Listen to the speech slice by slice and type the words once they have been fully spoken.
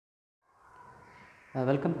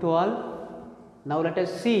Welcome to all. Now let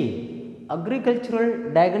us see.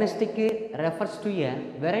 Agricultural diagnostic refers to a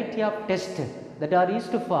variety of tests that are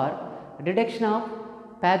used for detection of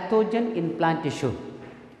pathogen in plant tissue.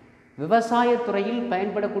 விவசாய துறையில்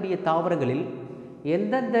பயன்படக்கூடிய தாவரங்களில்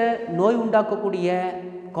எந்தெந்த நோய் உண்டாக்கக்கூடிய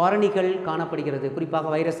காரணிகள் காணப்படுகிறது. குறிப்பாக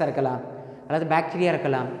வைரஸாக இருக்கலாம், அல்லது பாக்டீரியா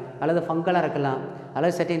இருக்கலாம், அல்லது ஃபங்கலாக இருக்கலாம்,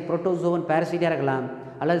 அல்லது செர்டைன் புரோட்டோசோவன் பாரசைட்டாக இருக்கலாம்,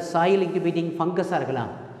 அல்லது சாயில் இன்குபேட்டிங் ஃபங்கஸாக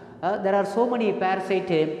இருக்கலாம். There are so many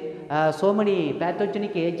parasite, so many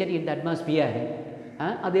pathogenic agent in the atmosphere.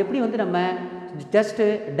 அது எப்படி நம்ம ஜஸ்ட்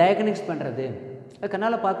டயக்னோஸ் பண்ணுறது?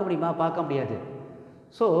 கண்ணால் பார்க்க முடியுமா? பார்க்க முடியாது.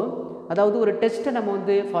 ஸோ அதாவது ஒரு டெஸ்ட்டை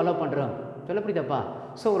நம்ம ஃபாலோ பண்ணுறோம், சொல்ல புரியுதாப்பா?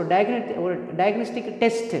 ஸோ ஒரு diagnostic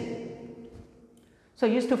test so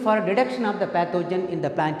used for detection of the pathogen in the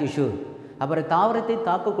plant tissue. அப்புறம் தாவரத்தை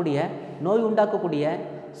தாக்கக்கூடிய நோய் உண்டாக்கக்கூடிய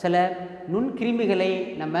சில நுண்கிருமிகளை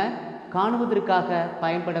நம்ம காணுவதற்காக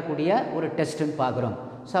பயன்படக்கூடிய ஒரு டெஸ்ட்டுன்னு பார்க்குறோம்.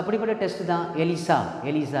 ஸோ அப்படிப்பட்ட டெஸ்ட் தான் Elisha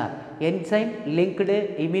enzyme linked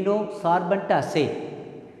immuno சார்பன்ட் Aceh.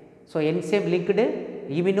 So enzyme linked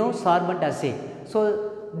immuno சார்பன்ட் Aceh. So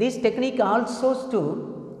this technique also to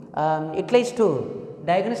utilise to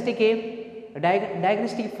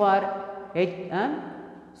diagnostic for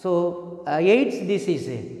AIDS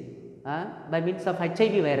disease by means of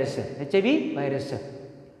HIV virus.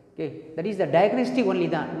 Okay, that is the diagnostic only,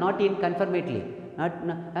 not in confirmatory,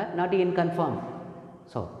 not in confirm.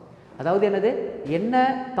 So அதாவது என்ன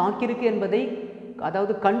தாக்கியிருக்கு என்பதை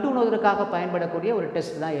அதாவது கண்டுணர்வதற்காக பயன்படக்கூடிய ஒரு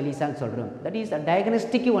test தான் எலிசான்னு சொல்கிறோம். That is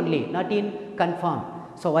diagnostic only, not in confirm.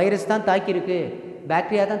 So virus தான் தாக்கியிருக்கு,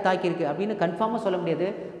 bacteria தான் தாக்கியிருக்கு அப்படின்னு கன்ஃபார்மாக சொல்ல முடியாது.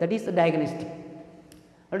 That is diagnostic.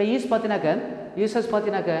 அதோட யூசஸ்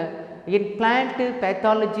பார்த்தீங்கன்னாக்க in plant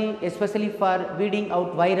pathology especially for weeding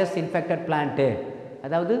out virus infected plant.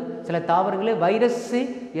 அதாவது சில தாவரங்களே வைரஸ்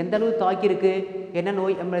எந்த அளவு தாக்கியிருக்கு, என்ன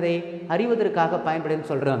நோய் என்பதை அறிவதற்காக பயன்படுதுன்னு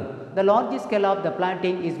சொல்கிறோம். The large scale of the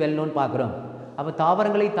planting is well known பார்க்குறோம். அப்போ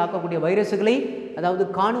தாவரங்களை தாக்கக்கூடிய வைரஸுகளை அதாவது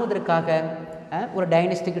காணுவதற்காக ஒரு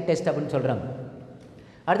டயக்னோஸ்டிக் டெஸ்ட் அப்படின்னு சொல்கிறோம்.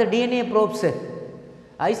 அடுத்த டிஎன்ஏ ப்ரோப்ஸ்,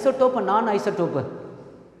 ஐசோடோப் அண்ட் நான் isotope,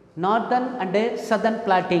 northern and southern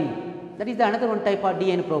blotting. That is another one type of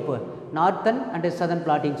DNA probe, northern and southern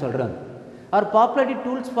blotting சொல்கிறோம். R popular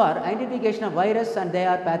tools for identification of virus and they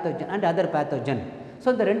are pathogen and other pathogen. So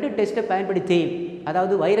இந்த ரெண்டு டெஸ்ட்டை பயன்படுத்தி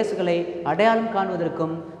அதாவது வைரஸ்களை அடையாளம்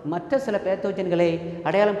காணுவதற்கும் மற்ற சில பேத்தோஜன்களை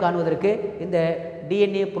அடையாளம் காணுவதற்கு இந்த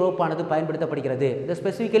டிஎன்ஏ ப்ரோப்பானது பயன்படுத்தப்படுகிறது. இது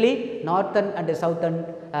specifically northern and Southern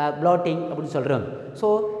blotting அப்படின்னு சொல்கிறோம். So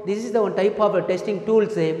this is the one type of testing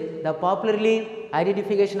tools the popularly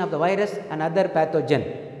identification of the virus and other pathogen.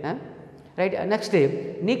 Right, next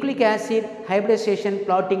nucleic acid hybridization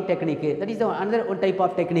plotting technique, that is the another one type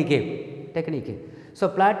of technique. So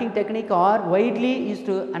plotting technique are widely used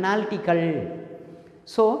to analytical.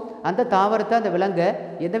 So அந்த தாவரத்தை அந்த விலங்கை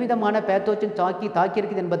எந்த விதமான pathogen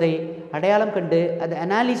தாக்கியிருக்குது என்பதை அடையாளம் கண்டு அதை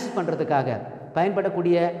அனாலிசிஸ் பண்ணுறதுக்காக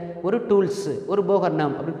பயன்படக்கூடிய ஒரு டூல்ஸ், ஒரு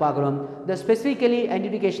உபகரணம் அப்படின்னு பார்க்குறோம். த specifically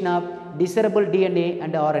identification of desirable DNA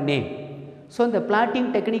and RNA. So இந்த blotting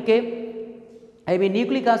டெக்னிக்கே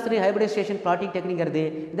nucleic acid hybridisation blotting டெக்னிக்கிறது.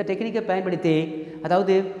 இந்த டெக்னிக்கை பயன்படுத்தி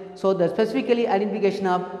அதாவது so the specifically identification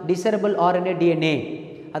of desirable RNA DNA,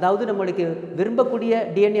 அதாவது நம்மளுக்கு விரும்பக்கூடிய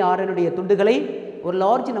டிஎன்ஏ ஆர்என்ஏடைய துண்டுகளை ஒரு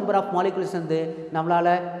லார்ஜ் நம்பர் ஆஃப் மாலிகுல்ஸ்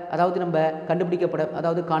நம்மளால் அதாவது நம்ம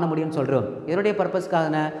அதாவது காண முடியும்னு சொல்கிறோம். இதனுடைய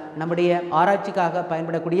பர்பஸ்க்காக நம்முடைய ஆராய்ச்சிக்காக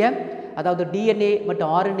பயன்படக்கூடிய அதாவது டிஎன்ஏ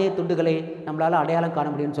மற்றும் ஆர்என்ஏ துண்டுகளை நம்மளால் அடையாளம் காண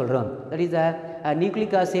முடியும்னு சொல்கிறோம். That is a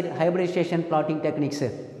nucleic acid hybridisation blotting techniques.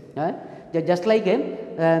 Just like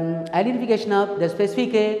identification of the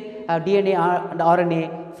specific DNA and RNA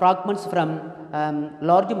fragments from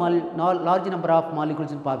large number of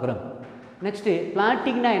molecules பார்க்குறோம். நெக்ஸ்ட்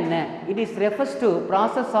பிளாட்டிங்னா என்ன? It is refers to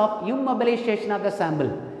process of இம்மொபிலைசேஷன் of the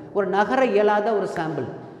sample. ஒரு நகர இயலாத ஒரு sample,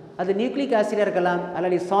 அது nucleic ஆசிடாக இருக்கலாம்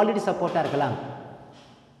அல்லது solid சப்போர்ட்டாக இருக்கலாம்.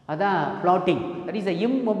 அதான் blotting. That is the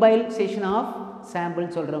இம்மொபைலைசேஷன் of sample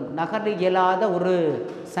சொல்கிறோம். நகர இயலாத ஒரு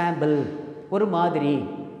சாம்பிள், ஒரு மாதிரி,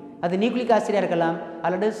 அது நியூக்ளிக் ஆசிடாக இருக்கலாம்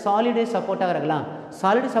அல்லது சாலிடு சப்போர்ட்டாக இருக்கலாம்.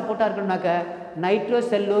 சாலிடு சப்போர்ட்டாக இருக்கணும்னாக்க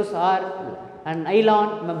நைட்ரோசெல்லோஸ் ஆர்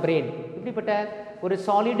நைலான் மெம்பரேன், இப்படிப்பட்ட ஒரு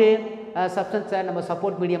சாலிடு சப்ஸ்டன்ஸை நம்ம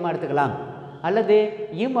சப்போர்ட் மீடியமாக எடுத்துக்கலாம். அல்லது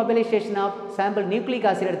இம்மொபிலைசேஷன் ஆஃப் சாம்பிள் நியூக்ளிக்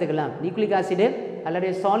ஆசிட் எடுத்துக்கலாம். நியூக்ளிக் ஆசிடு அல்லது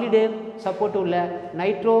சாலிடு சப்போர்ட் உள்ள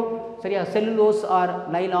nitro cellulose R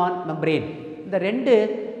nylon membrane, இந்த ரெண்டு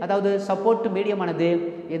அதாவது சப்போர்ட் மீடியமானது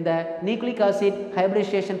இந்த நியூக்ளிக் ஆசிட்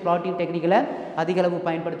ஹைபிரிடைசேஷன் பிளாட்டிங் டெக்னிக்கில் அதிகளவு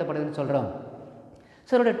பயன்படுத்தப்படுதுன்னு சொல்கிறோம்.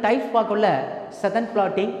 ஸோ இதோட டைப்ஸ் பார்க்கல southern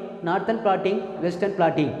blotting, northern blotting, western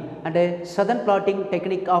blotting and southern blotting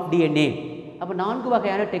technique of DNA. அப்போ 4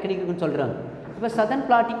 வகையான டெக்னிக்குன்னு சொல்கிறோம். இப்போ சதர்ன்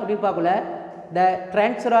பிளாட்டிங் அப்படின்னு பார்க்கல the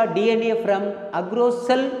transfer of DNA from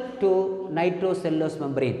agrocell to nitrocellulose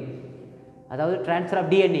membrane. அதாவது transfer of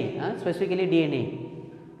DNA, specifically DNA.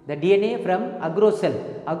 The DNA from agrocell.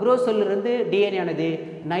 agrocell இருந்து DNA ஆனது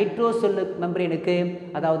nitrocellulose membraneக்கு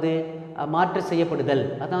அதாவது மாற்று செய்யப்படுதல்.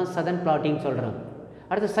 அதான் southern plotting சொல்றோம்.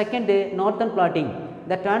 அடுத்து second northern plotting.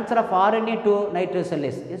 The transfer of RNA to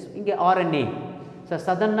nitrocellulose. இங்கே RNA. So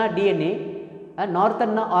southern DNA,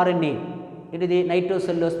 northern RNA. இது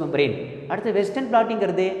nitrocellulose membrane. அடுத்து western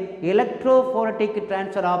பிளாட்டிங்கிறது electrophoretic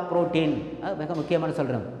transfer of protein. மிக முக்கியமான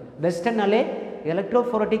சொல்கிறோம். வெஸ்டர்னாலே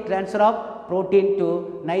electrophoretic transfer of protein to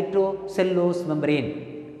nitrocellulose membrane.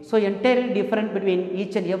 So entirely different between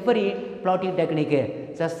each and every plotting technique.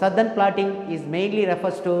 So southern plotting is mainly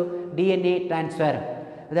refers to DNA transfer.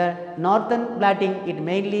 The northern plotting it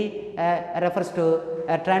mainly refers to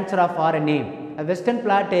transfer of RNA. A western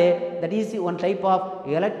plot that is one type of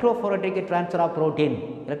electrophoretic transfer of protein.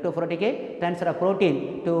 Electrophoretic transfer of protein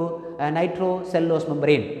to nitrocellulose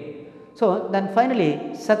membrane. So then finally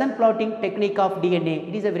southern plotting technique of DNA,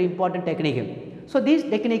 it is a very important technique. So this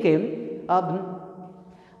technique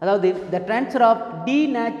அதாவது the transfer of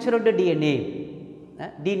denatured DNA,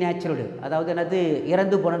 denatured அதாவது என்னது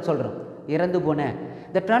இறந்து போனன்னு சொல்கிறோம், இறந்து போன.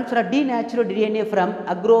 The transfer of denatured DNA from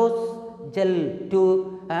agrogel to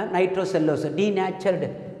nitrocellulose. Denatured,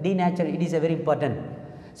 it is a very important.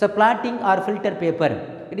 So plotting or filter paper,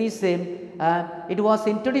 it was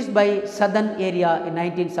introduced by southern area in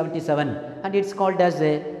 1977 and it's called as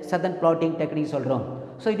a southern plotting technique சொல்றோம்.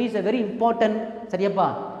 So it is a very important சரியாப்பா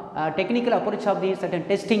technical approach of the certain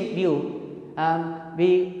testing view.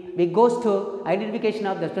 We goes to identification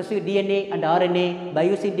of the specific DNA and RNA by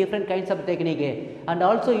using different kinds of technique and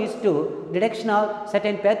also used to detection of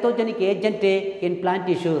certain pathogenic agent in plant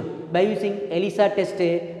tissue by using ELISA test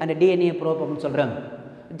and DNA probe அப்படின்னு சொல்றோம்.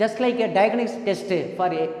 Just like a diagnostic test for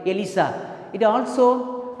ELISA, it also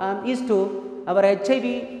is to our HIV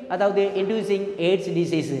அதாவது inducing AIDS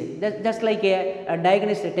disease, just like a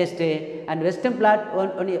diagnostic test and western blot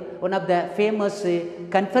one of the famous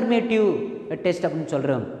confirmative test அப்படின்னு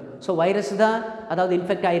சொல்கிறோம். So virus தான் அதாவது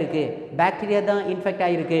infect ஆகிருக்கு, bacteria தான் infect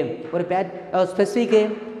ஆகிருக்கு, ஒரு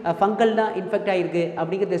specific fungal தான் இன்ஃபெக்ட் ஆகிருக்கு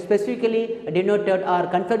அப்படிங்கிறது specifically denoted R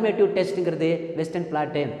confirmative டெஸ்ட்டுங்கிறது western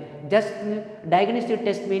plot. Just diagnostic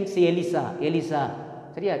test means Elisha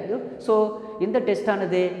சரியா. ஸோ இந்த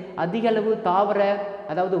டெஸ்டானது அதிக அளவு தாவர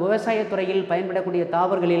அதாவது விவசாயத்துறையில் பயன்படக்கூடிய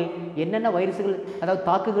தாவரங்களில் என்னென்ன வைரஸுகள் அதாவது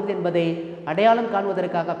தாக்குகிறது என்பதை அடையாளம்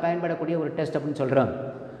காணுவதற்காக பயன்படக்கூடிய ஒரு டெஸ்ட் அப்படின்னு சொல்கிறோம்.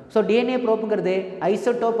 ஸோ டிஎன்ஏ ப்ரோப்புங்கிறது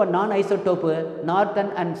ஐசோடோப் அண்ட் நான் ஐசோடோப்பு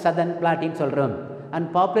நார்த்தன் அண்ட் சதர்ன் பிளாட்டின்னு சொல்கிறோம். And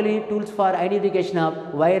popularly tools for identification of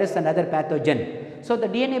virus and other pathogen. So the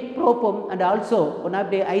DNA ப்ரோப்பும் and also one of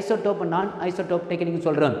the isotope and நான் ஐசோடோப் டெக்னிக்னு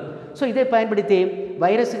சொல்கிறோம். ஸோ இதை பயன்படுத்தி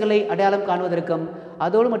வைரஸ்களை அடையாளம் காணுவதற்கும்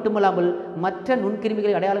அதோடு மட்டுமல்லாமல் மற்ற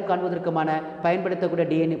நுண்கிருமிகளை அடையாளம் காணுவதற்குமான பயன்படுத்தக்கூடிய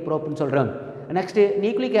டிஎன்ஏ ப்ரோப்னு சொல்கிறோம். Next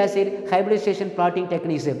nucleic acid hybridisation blotting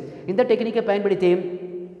techniques. இந்த டெக்னிக்கை பயன்படுத்தி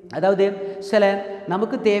அதாவது சில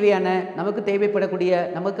நமக்கு தேவைப்படக்கூடிய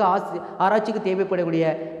நமக்கு ஆராய்ச்சிக்கு தேவைப்படக்கூடிய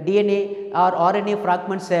டிஎன்ஏ ஆர் ஆர்என்ஏ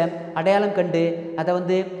ஃப்ராக்மெண்ட்ஸை அடையாளம் கண்டு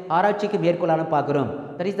அதை ஆராய்ச்சிக்கு மேற்கொள்ளலாம் பார்க்குறோம்.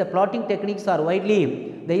 That is the blotting techniques R widely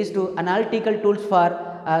they used to analytical tools for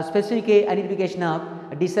specific identification of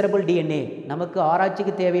desirable DNA. நமக்கு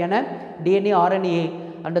ஆராய்ச்சிக்கு தேவையான டிஎன்ஏ ஆர்என்ஏ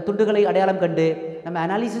அந்த துண்டுகளை அடையாளம் கண்டு நம்ம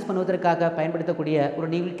அனாலிசிஸ் பண்ணுவதற்காக பயன்படுத்தக்கூடிய ஒரு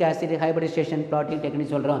nucleic acid hybridisation blotting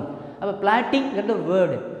technique சொல்கிறோம். அப்போ பிளாட்டிங்கிறது ஒரு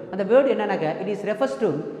வேர்டு, அந்த வேர்டு என்னன்னாக்க it is refers to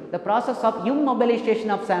the process of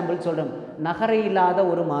இம்மொபிலைசேஷன் of sample சொல்கிறோம். நகர இல்லாத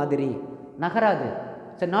ஒரு மாதிரி, நகராது,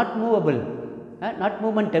 it's not movable, not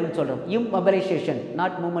moment சொல்கிறோம். இம்மொபிலைசேஷன்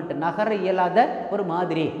நாட் மூமெண்ட், நகர இயலாத ஒரு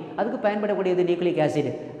மாதிரி, அதுக்கு பயன்படக்கூடியது நியூக்ளிக்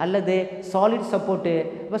ஆசிட் அல்லது சாலிட் சப்போர்ட்டு.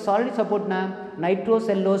 இப்போ சாலிட் சப்போர்ட்னா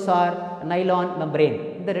நைட்ரோசெல்லோஸ் ஆர் நைலான் மெம்பரேன்,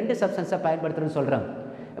 இந்த ரெண்டு சப்ஸ்டன்ஸை பயன்படுத்துகிறோன்னு சொல்கிறோம்.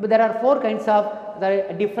 இப்போ there are 4 kinds of the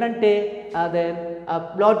different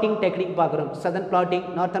plotting technique பார்க்குறோம். southern plotting,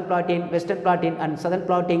 northern plotting, western plotting and southern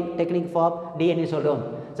plotting technique for DNA சொல்கிறோம்.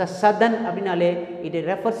 So southern அப்படின்னாலே it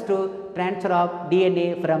refers to transfer of DNA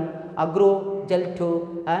from agrogel to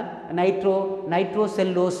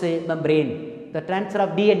nitrocellulose membrane. The transfer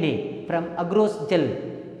of DNA from agrogel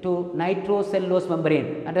to nitrocellulose membrane,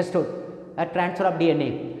 understood? A transfer of DNA.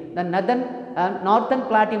 The northern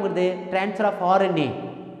plotting with the transfer of RNA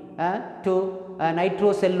to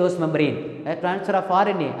nitrocellulose membrane, a transfer of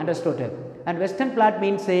RNA, understood? And western plot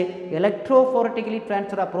means electrophoretically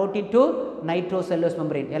transfer of protein to nitrocellulose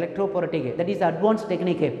membrane, electrophoretic, that is advanced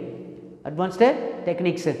technique, advanced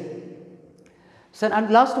techniques. So and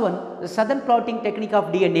last one, the southern plotting technique of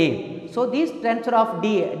DNA. So this transfer of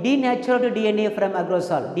denatured DNA from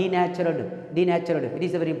agrosol, denatured, it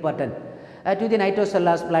is very important. To the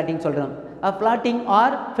nitrocellulose plotting சொல்கிறோம். plotting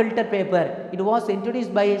or filter paper. It was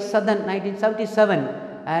introduced by Southern 1977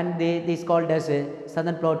 and this called as a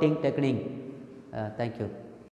Southern plotting technique. Thank you.